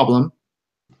solve a problem,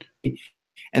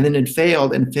 and then it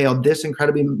failed this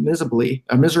incredibly miserably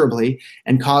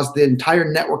and caused the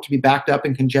entire network to be backed up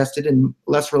and congested and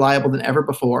less reliable than ever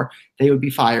before, they would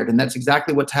be fired. And that's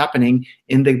exactly what's happening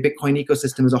in the Bitcoin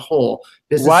ecosystem as a whole.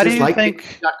 Businesses like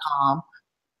Bitcoin.com,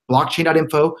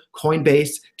 blockchain.info,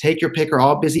 Coinbase, take your pick, are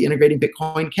all busy integrating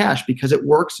Bitcoin Cash because it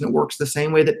works, and it works the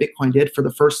same way that Bitcoin did for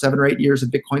the first 7 or 8 years of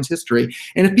Bitcoin's history.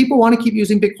 And if people want to keep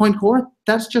using Bitcoin Core,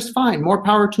 that's just fine. More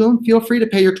power to them. Feel free to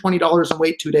pay your $20 and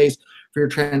wait 2 days for your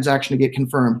transaction to get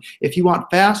confirmed. If you want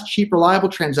fast, cheap, reliable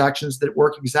transactions that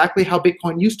work exactly how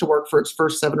Bitcoin used to work for its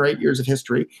first 7 or 8 years of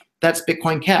history, that's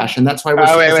Bitcoin Cash, and that's why we're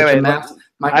seeing such a mass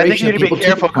migration. I think you need to be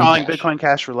careful calling Bitcoin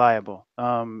Cash reliable.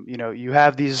 You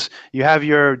have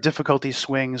your difficulty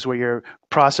swings where you're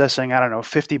processing,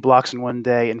 50 blocks in one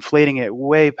day, inflating it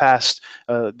way past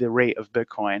the rate of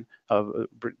Bitcoin, of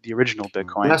the original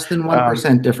Bitcoin. Less than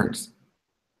 1% difference.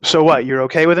 So what? You're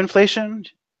okay with inflation?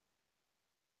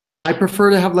 I prefer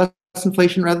to have less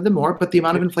inflation rather than more, but the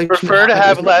amount of inflation. Prefer to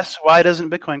have less. Why doesn't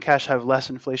Bitcoin Cash have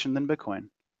less inflation than Bitcoin?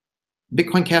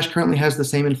 Bitcoin Cash currently has the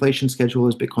same inflation schedule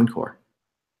as Bitcoin Core.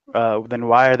 Then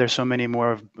why are there so many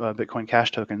more Bitcoin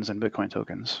Cash tokens than Bitcoin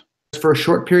tokens? for a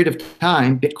short period of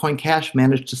time, Bitcoin Cash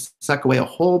managed to suck away a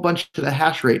whole bunch of the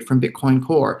hash rate from Bitcoin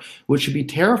Core, which should be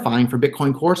terrifying for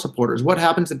Bitcoin Core supporters. What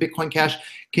happens if Bitcoin Cash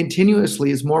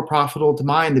continuously is more profitable to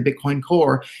mine the Bitcoin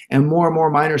Core, and more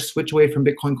miners switch away from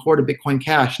Bitcoin Core to Bitcoin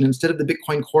Cash? And instead of the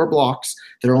Bitcoin Core blocks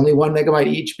that are only 1 megabyte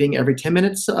each being every 10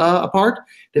 minutes apart,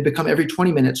 they become every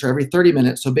 20 minutes or every 30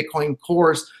 minutes. So Bitcoin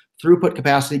Core's throughput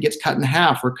capacity gets cut in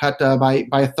half or cut by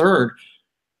a third.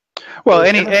 Well,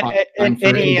 any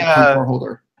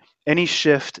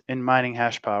shift in mining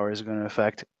hash power is going to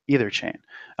affect either chain,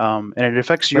 and it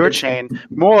affects your chain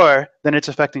more than it's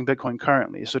affecting Bitcoin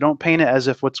currently. So don't paint it as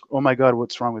if oh my God,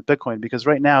 what's wrong with Bitcoin? Because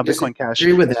right now Bitcoin Cash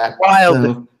is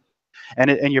wild,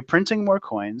 and you're printing more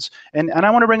coins. And I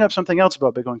want to bring up something else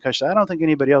about Bitcoin Cash that I don't think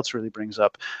anybody else really brings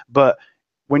up, but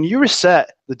when you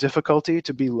reset the difficulty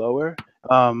to be lower,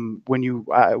 when you,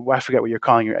 I forget what you're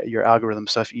calling your algorithm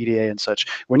stuff, EDA and such,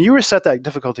 when you reset that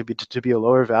difficulty to be a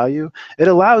lower value, it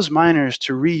allows miners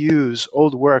to reuse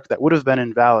old work that would have been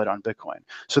invalid on Bitcoin.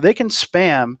 So they can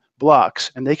spam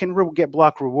blocks and they can get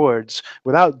block rewards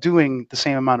without doing the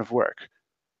same amount of work.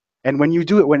 And when you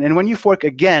do it, when you fork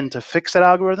again to fix that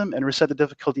algorithm and reset the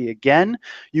difficulty again,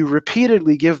 you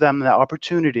repeatedly give them the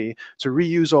opportunity to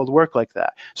reuse old work like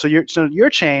that. So your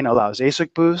chain allows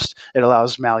ASIC boost, it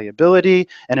allows malleability,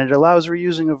 and it allows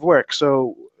reusing of work.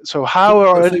 So how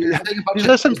are these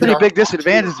are some pretty big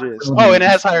disadvantages? Oh, and it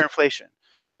has higher inflation.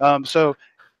 So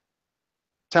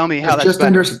tell me how that's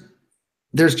better.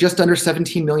 There's just under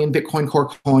 17 million Bitcoin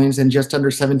Core coins and just under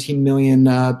 17 million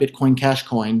Bitcoin Cash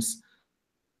coins.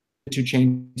 The two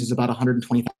chains is about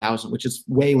 120,000, which is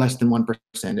way less than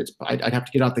 1%. I'd have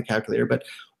to get out the calculator, but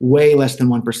way less than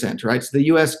 1%, right? So the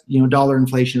U.S. dollar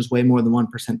inflation is way more than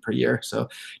 1% per year. So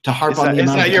to harp on the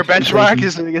amount is that your benchmark?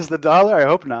 Is the dollar? I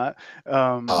hope not.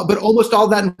 But almost all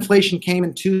that inflation came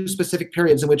in two specific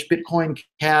periods in which Bitcoin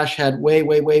Cash had way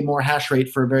more hash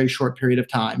rate for a very short period of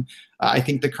time. I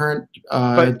think the current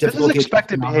but this is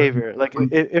expected behavior. Like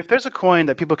if there's a coin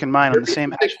that people can mine on the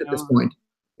same hash at this point,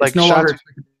 like no longer.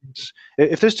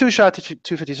 If there's two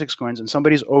SHA-256 coins and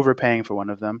somebody's overpaying for one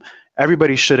of them,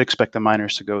 everybody should expect the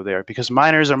miners to go there, because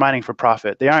miners are mining for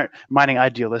profit. They aren't mining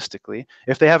idealistically.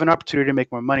 If they have an opportunity to make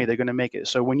more money, they're going to make it.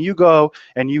 So when you go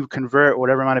and you convert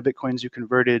whatever amount of Bitcoins you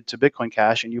converted to Bitcoin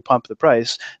Cash and you pump the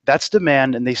price, that's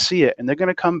demand, and they see it, and they're going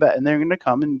to come back and they're going to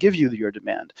come and give you your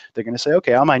demand. They're going to say,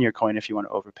 okay, I'll mine your coin if you want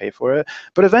to overpay for it.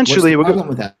 But eventually, what's the problem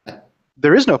with that?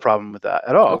 There is no problem with that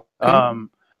at all. Okay.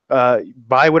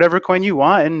 Buy whatever coin you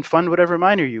want and fund whatever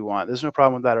miner you want. There's no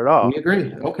problem with that at all. We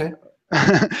agree. Okay.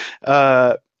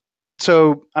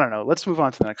 So I don't know. Let's move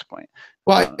on to the next point.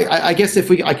 Well, I guess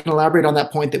I can elaborate on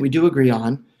that point that we do agree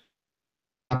on,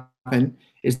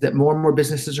 is that more and more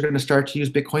businesses are going to start to use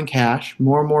Bitcoin Cash.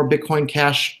 More and more Bitcoin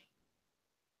Cash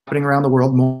happening around the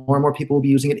world. More and more people will be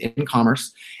using it in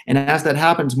commerce. And as that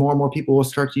happens, more and more people will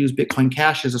start to use Bitcoin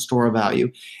Cash as a store of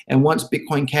value. And once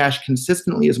Bitcoin Cash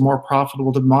consistently is more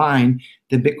profitable to mine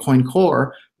than Bitcoin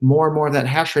Core, more and more of that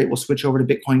hash rate will switch over to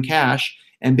Bitcoin Cash,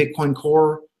 and Bitcoin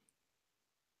Core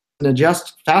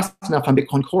adjust fast enough on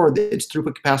Bitcoin Core that its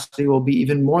throughput capacity will be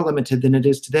even more limited than it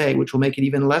is today, which will make it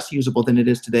even less usable than it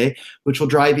is today, which will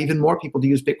drive even more people to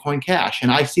use Bitcoin Cash.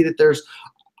 And I see that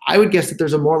I would guess that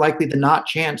there's a more likely than not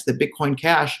chance that Bitcoin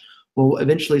Cash will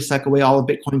eventually suck away all of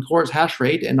Bitcoin Core's hash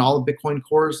rate and all of Bitcoin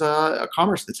Core's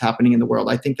commerce that's happening in the world.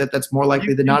 I think that that's more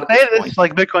likely than not. It's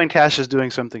like Bitcoin Cash is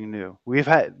doing something new. We've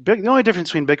had the only difference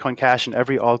between Bitcoin Cash and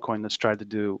every altcoin that's tried to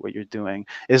do what you're doing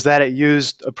is that it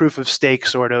used a proof of stake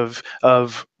sort of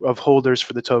holders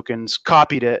for the tokens,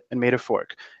 copied it, and made a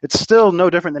fork. It's still no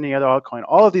different than any other altcoin.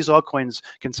 All of these altcoins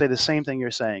can say the same thing you're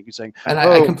saying. You're saying, and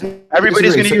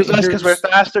everybody's going to use us because we're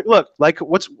faster. Look, like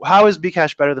how is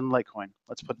Bcash better than Litecoin?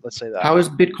 Let's say that. How is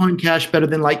Bitcoin Cash better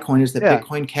than Litecoin? Is that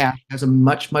Bitcoin Cash has a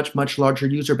much larger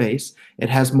user base. It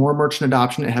has more merchant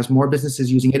adoption. It has more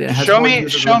businesses using it. It has show me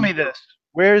this.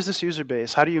 Where is this user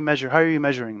base? How are you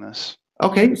measuring this?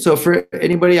 Okay, so for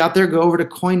anybody out there, go over to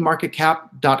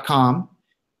coinmarketcap.com.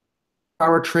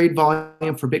 Our trade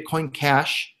volume for Bitcoin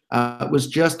Cash was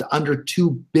just under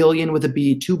 $2 billion with a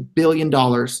B, $2 billion.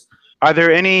 Are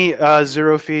there any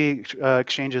zero fee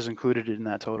exchanges included in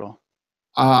that total?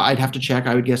 I'd have to check.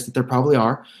 I would guess that there probably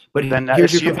are. But then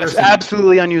it's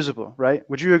absolutely unusable, right?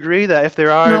 Would you agree that if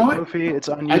there are zero fee, it's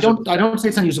unusable? I don't say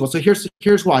it's unusable. So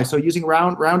here's why. So using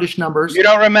roundish numbers. You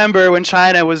don't remember when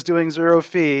China was doing zero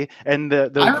fee and the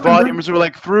volumes were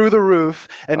like through the roof,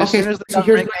 and as soon as the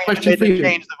government made the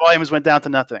change, the volumes went down to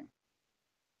nothing.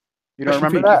 You don't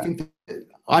remember that?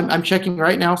 I'm checking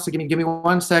right now. So give me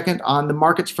 1 second on the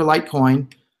markets for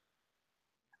Litecoin.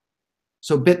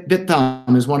 So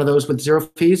BitThumb is one of those with 0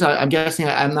 fees. I'm guessing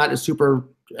I'm not a super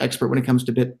expert when it comes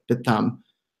to BitThumb.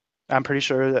 I'm pretty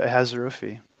sure that it has 0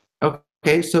 fee.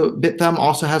 Okay, so BitThumb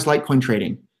also has Litecoin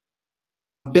trading.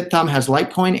 BitThumb has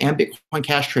Litecoin and Bitcoin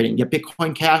Cash trading. Yet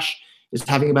Bitcoin Cash is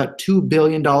having about $2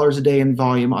 billion a day in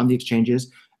volume on the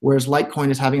exchanges, whereas Litecoin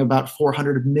is having about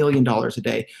 $400 million a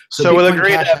day. So we'll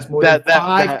agree Cash has more than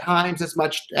five times as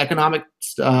much economic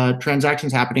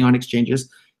transactions happening on exchanges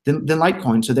than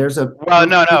Litecoin. So there's a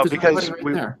no, because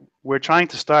we're trying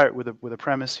to start with a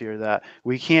premise here that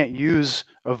we can't use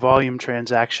a volume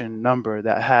transaction number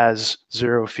that has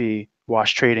 0 fee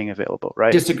wash trading available, right?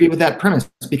 I disagree with that premise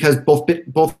because both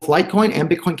Litecoin and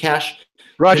Bitcoin Cash.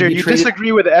 Roger, you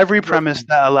disagree with every premise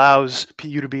that allows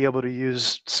you to be able to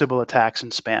use Sybil attacks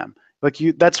and spam. Like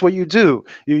that's what you do.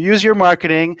 You use your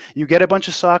marketing. You get a bunch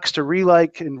of socks to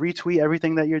re-like and retweet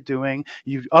everything that you're doing.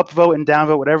 You upvote and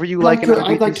downvote whatever you like.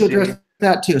 I'd like to address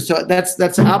that too. So that's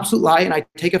an absolute lie, and I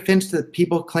take offense to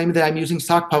people claiming that I'm using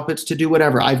sock puppets to do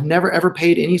whatever. I've never ever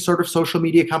paid any sort of social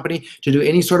media company to do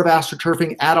any sort of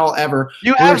astroturfing at all ever.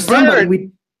 You have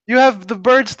you have the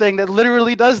Birds thing that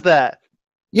literally does that.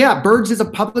 Yeah, Birds is a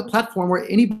public platform where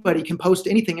anybody can post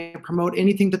anything and promote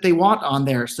anything that they want on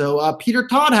there. So Peter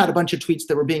Todd had a bunch of tweets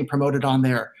that were being promoted on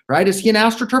there, right? Is he an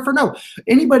astroturfer? No.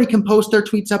 Anybody can post their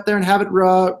tweets up there and have it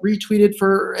retweeted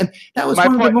for, and that was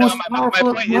one of the most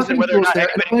powerful marketing tools there.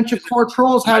 And a bunch of core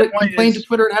trolls had it complained to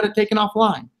Twitter and had it taken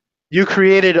offline. You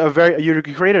created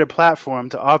a platform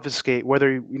to obfuscate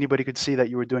whether anybody could see that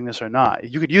you were doing this or not.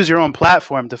 You could use your own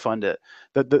platform to fund it.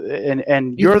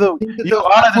 And you are the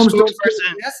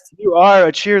spokesperson. You are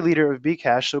a cheerleader of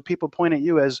Bcash, so people point at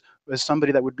you as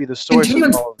somebody that would be the source. Continue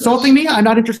insulting me. I'm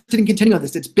not interested in continuing on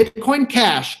this. It's Bitcoin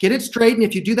Cash. Get it straight, and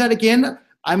if you do that again,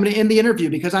 I'm going to end the interview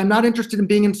because I'm not interested in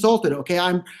being insulted. Okay,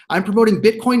 I'm promoting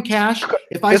Bitcoin Cash.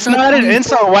 It's not an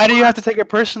insult. Why do you have to take it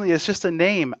personally? It's just a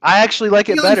name. I actually like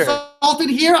it better.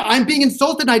 Insulted here? I'm being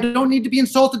insulted. I don't need to be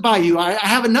insulted by you. I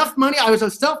have enough money. I was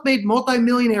a self-made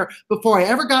multimillionaire before I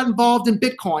ever got involved in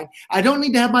Bitcoin. I don't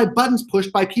need to have my buttons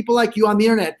pushed by people like you on the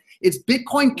internet. It's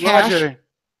Bitcoin Cash. Roger,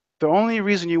 the only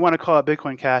reason you want to call it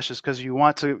Bitcoin Cash is because you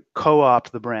want to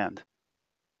co-opt the brand.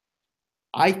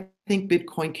 I think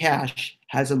Bitcoin Cash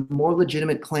has a more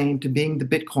legitimate claim to being the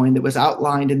Bitcoin that was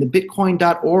outlined in the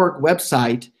bitcoin.org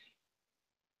website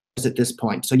at this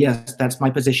point. So yes, that's my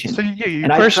position. So you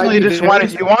personally just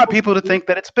want people to think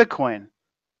that it's Bitcoin.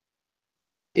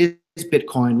 It's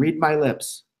Bitcoin. Read my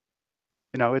lips.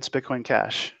 It's Bitcoin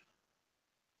Cash.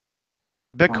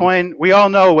 Bitcoin, we all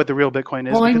know what the real Bitcoin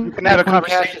is. Because we can have a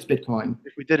conversation Cash is Bitcoin.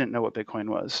 If we didn't know what Bitcoin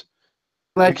was.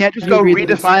 You can't just go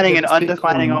redefining and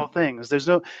undefining all things. There's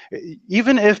no,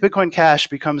 even if Bitcoin Cash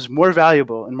becomes more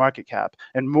valuable in market cap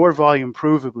and more volume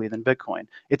provably than Bitcoin,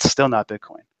 it's still not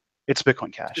Bitcoin. It's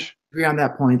Bitcoin Cash. I agree on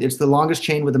that point. It's the longest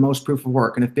chain with the most proof of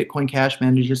work, and if Bitcoin Cash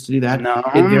manages to do that,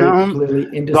 it very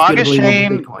clearly, indisputably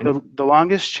Bitcoin. The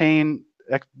longest chain.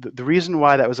 The reason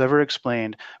why that was ever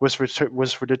explained was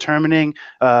for determining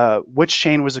which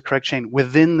chain was the correct chain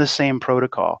within the same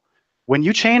protocol. When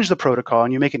you change the protocol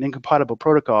and you make an incompatible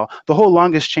protocol, the whole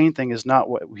longest chain thing is not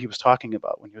what he was talking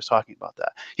about when he was talking about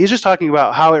that. He's just talking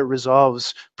about how it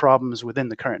resolves problems within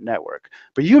the current network.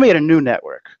 But you made a new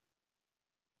network.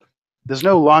 There's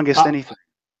no longest anything.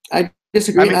 I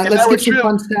disagree. Let's get some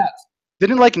fun stats.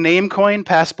 Didn't Namecoin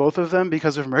pass both of them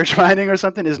because of merge mining or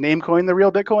something? Is Namecoin the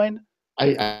real Bitcoin?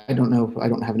 I don't know. I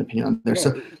don't have an opinion on there. Yeah.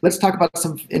 So let's talk about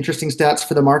some interesting stats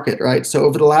for the market, right? So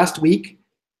over the last week,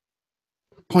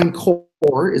 Bitcoin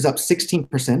Core is up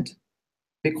 16%.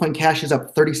 Bitcoin Cash is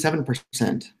up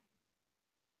 37%.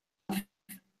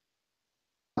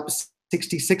 Up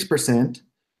 66%.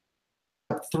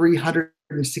 Up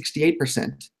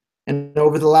 368%. And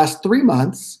over the last 3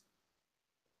 months,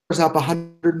 it's up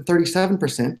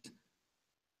 137%.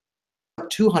 Up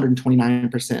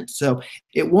 229%. So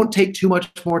it won't take too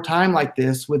much more time like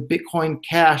this with Bitcoin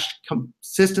Cash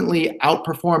consistently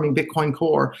outperforming Bitcoin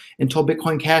Core until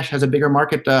Bitcoin Cash has a bigger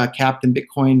market cap than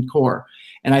Bitcoin Core.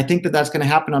 And I think that that's going to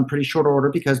happen on pretty short order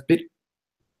because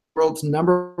world's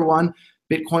 #1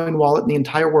 Bitcoin wallet in the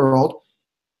entire world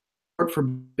for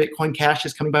Bitcoin Cash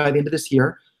is coming by the end of this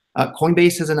year.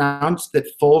 Coinbase has announced that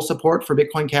full support for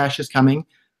Bitcoin Cash is coming.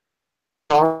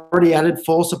 Already added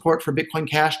full support for Bitcoin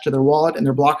Cash to their wallet and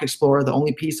their block explorer. The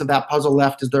only piece of that puzzle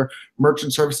left is their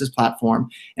merchant services platform.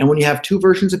 And when you have two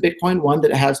versions of Bitcoin, one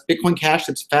that has Bitcoin Cash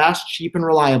that's fast, cheap, and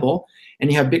reliable,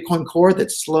 and you have Bitcoin Core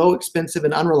that's slow, expensive,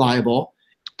 and unreliable.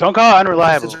 Don't call it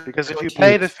unreliable because if you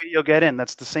pay the fee, you'll get in.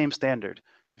 That's the same standard.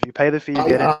 If you pay the fee, you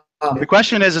get in. The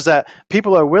question is that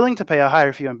people are willing to pay a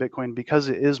higher fee on Bitcoin because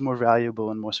it is more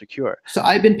valuable and more secure. So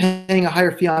I've been paying a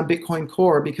higher fee on Bitcoin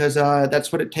Core because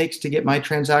that's what it takes to get my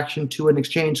transaction to an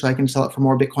exchange so I can sell it for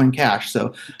more Bitcoin Cash.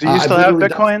 So do you still have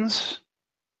Bitcoins?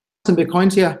 Some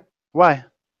Bitcoins, yeah. Why?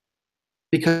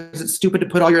 Because it's stupid to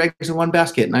put all your eggs in one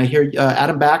basket. And I hear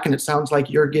Adam back, and it sounds like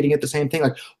you're getting at the same thing.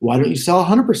 Like, why don't you sell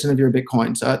 100% of your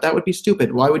Bitcoins? That would be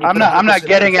stupid. Why would you? I'm not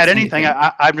getting at anything.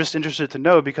 I'm just interested to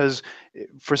know, because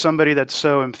for somebody that's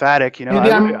so emphatic, you know,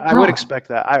 I would expect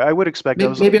that. I would expect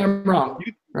that. Maybe I'm wrong.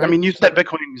 Right? I mean, you said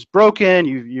Bitcoin is broken.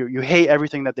 You hate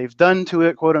everything that they've done to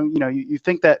it. Quote, you know, you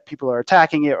think that people are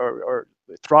attacking it or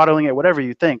throttling it, whatever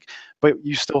you think, but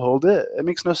you still hold it. It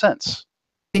makes no sense.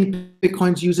 I think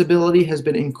Bitcoin's usability has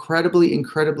been incredibly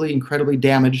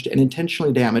damaged and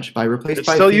intentionally damaged by replaced it's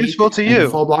by still useful to you.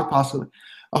 Full block possibly.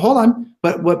 Hold on,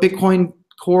 but what Bitcoin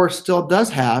Core still does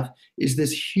have is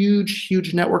this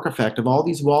huge network effect of all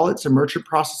these wallets and merchant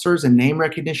processors and name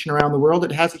recognition around the world.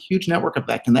 It has a huge network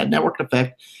effect, and that network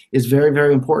effect is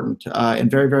very important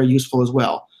and very useful as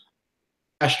well.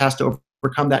 Cash has to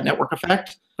overcome that network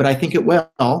effect, but I think it will.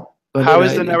 But how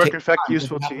is the network effect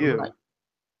useful to you?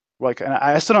 Like,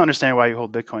 I still don't understand why you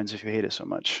hold Bitcoins if you hate it so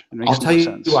much. It makes I'll tell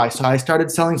you why. So I started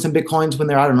selling some Bitcoins when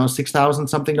they're, I don't know, $6,000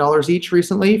 something each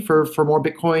recently for more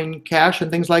Bitcoin Cash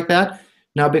and things like that.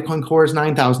 Now Bitcoin Core is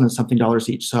 $9,000 and something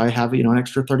each. So I have, you know, an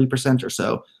extra 30% or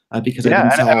so because I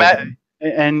didn't sell all of them.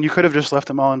 And you could have just left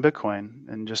them all in Bitcoin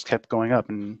and just kept going up.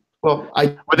 And well,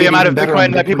 with the amount of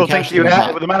Bitcoin that people think you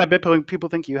have, with the amount of Bitcoin people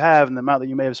think you have, and the amount that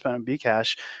you may have spent on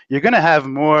Bcash, you're going to have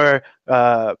more.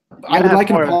 I would like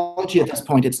an apology at this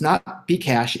point. It's not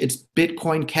Bcash; it's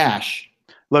Bitcoin Cash.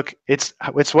 Look, it's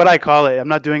what I call it. I'm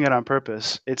not doing it on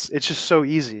purpose. It's just so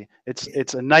easy.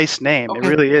 It's a nice name. Okay. It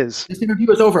really is. This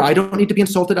interview is over. I don't need to be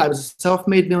insulted. I was a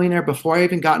self-made millionaire before I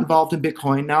even got involved in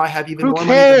Bitcoin. Now I have even more money.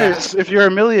 Who cares if you're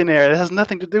a millionaire? It has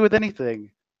nothing to do with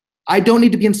anything. I don't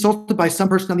need to be insulted by some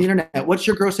person on the internet. What's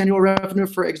your gross annual revenue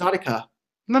for Exotica?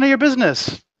 None of your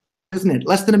business. Isn't it?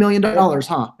 Less than $1 million,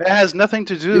 huh? It has nothing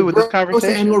to do with this conversation.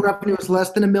 Gross annual revenue is less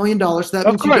than $1 million. So that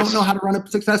means you don't know how to run a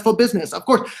successful business. Of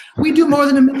course, we do more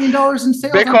than $1 million in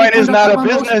sales. Bitcoin is not a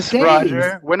business,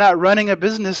 Roger. We're not running a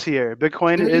business here.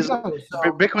 Bitcoin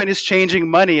is changing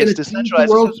money. It's decentralized.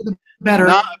 The world for the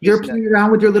better. You're playing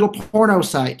around with your little porno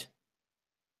site.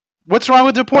 What's wrong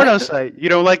with the porno site?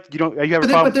 You have a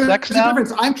problem with sex now?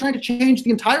 There's a difference. I'm trying to change the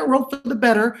entire world for the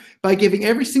better by giving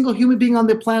every single human being on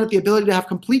the planet the ability to have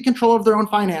complete control of their own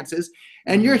finances.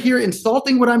 And you're here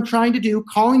insulting what I'm trying to do,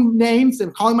 calling names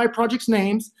and calling my projects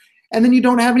names, and then you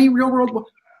don't have any real world.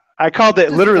 I called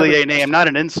it literally a name, not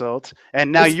an insult.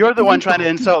 And now you're the one trying to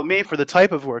insult me for the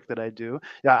type of work that I do.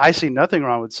 Yeah, I see nothing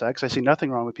wrong with sex. I see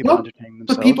nothing wrong with people entertaining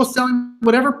themselves. But people selling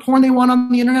whatever porn they want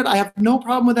on the internet, I have no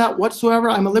problem with that whatsoever.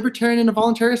 I'm a libertarian and a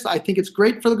voluntarist. I think it's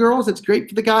great for the girls. It's great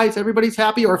for the guys. Everybody's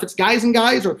happy. Or if it's guys and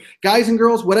guys or guys and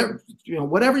girls, whatever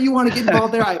you want to get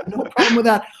involved there, I have no problem with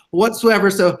that whatsoever.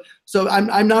 So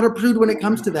I'm not a prude when it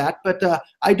comes to that, but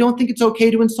I don't think it's okay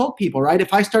to insult people, right?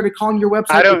 If I started calling your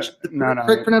website,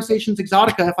 correct pronunciation is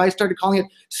Exotica, if I started calling it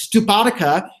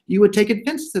Stupidica, you would take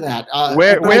offense to that.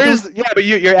 But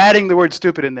you're adding the word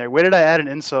stupid in there. Where did I add an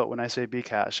insult when I say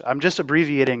Bcash? I'm just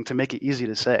abbreviating to make it easy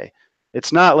to say.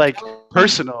 It's not like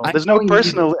personal. There's no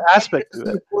personal aspect to it.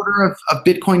 The quarter of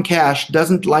Bitcoin Cash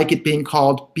doesn't like it being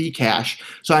called Bcash.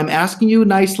 So I'm asking you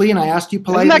nicely, and I asked you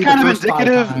politely. Isn't that kind of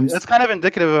indicative? That's kind of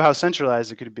indicative of how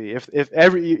centralized it could be. If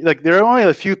there are only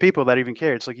a few people that even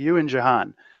care. It's like you and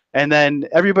Jahan, and then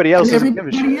everybody else doesn't give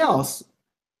a shit.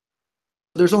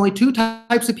 There's only two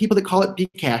types of people that call it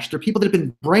Bcash. They're people that have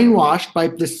been brainwashed by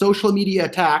this social media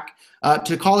attack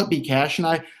to call it Bcash.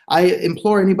 And I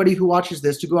implore anybody who watches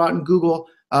this to go out and Google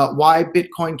why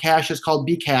Bitcoin Cash is called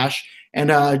Bcash. And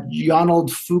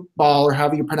Yonald Football, or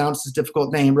however you pronounce his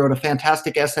difficult name, wrote a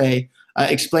fantastic essay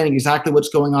explaining exactly what's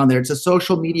going on there. It's a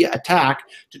social media attack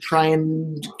to try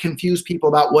and confuse people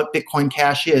about what Bitcoin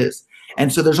Cash is.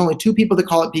 And so there's only two people that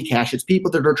call it Bcash. It's people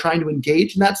that are trying to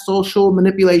engage in that social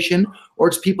manipulation, or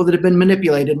it's people that have been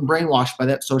manipulated and brainwashed by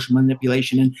that social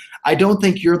manipulation. And I don't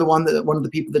think you're one of the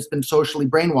people that's been socially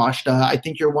brainwashed. I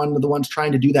think you're one of the ones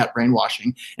trying to do that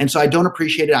brainwashing. And so I don't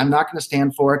appreciate it. I'm not going to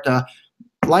stand for it.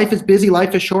 Life is busy.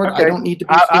 Life is short. Okay. I don't need to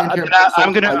be stand here.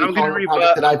 I'm going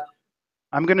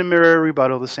to mirror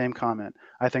rebuttal the same comment.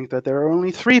 I think that there are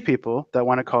only three people that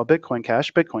want to call Bitcoin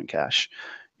Cash.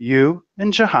 You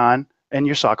and Jahan and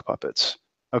your sock puppets,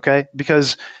 okay?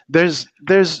 Because there's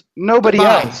nobody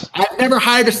else. I've never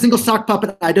hired a single sock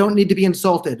puppet. I don't need to be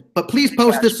insulted. But please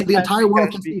post this so the entire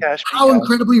world can see how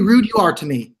incredibly rude you are to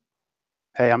me.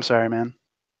 Hey, I'm sorry, man.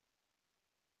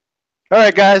 All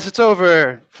right, guys, it's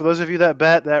over. For those of you that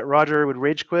bet that Roger would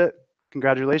rage quit,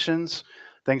 congratulations.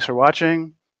 Thanks for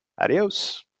watching.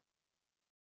 Adios.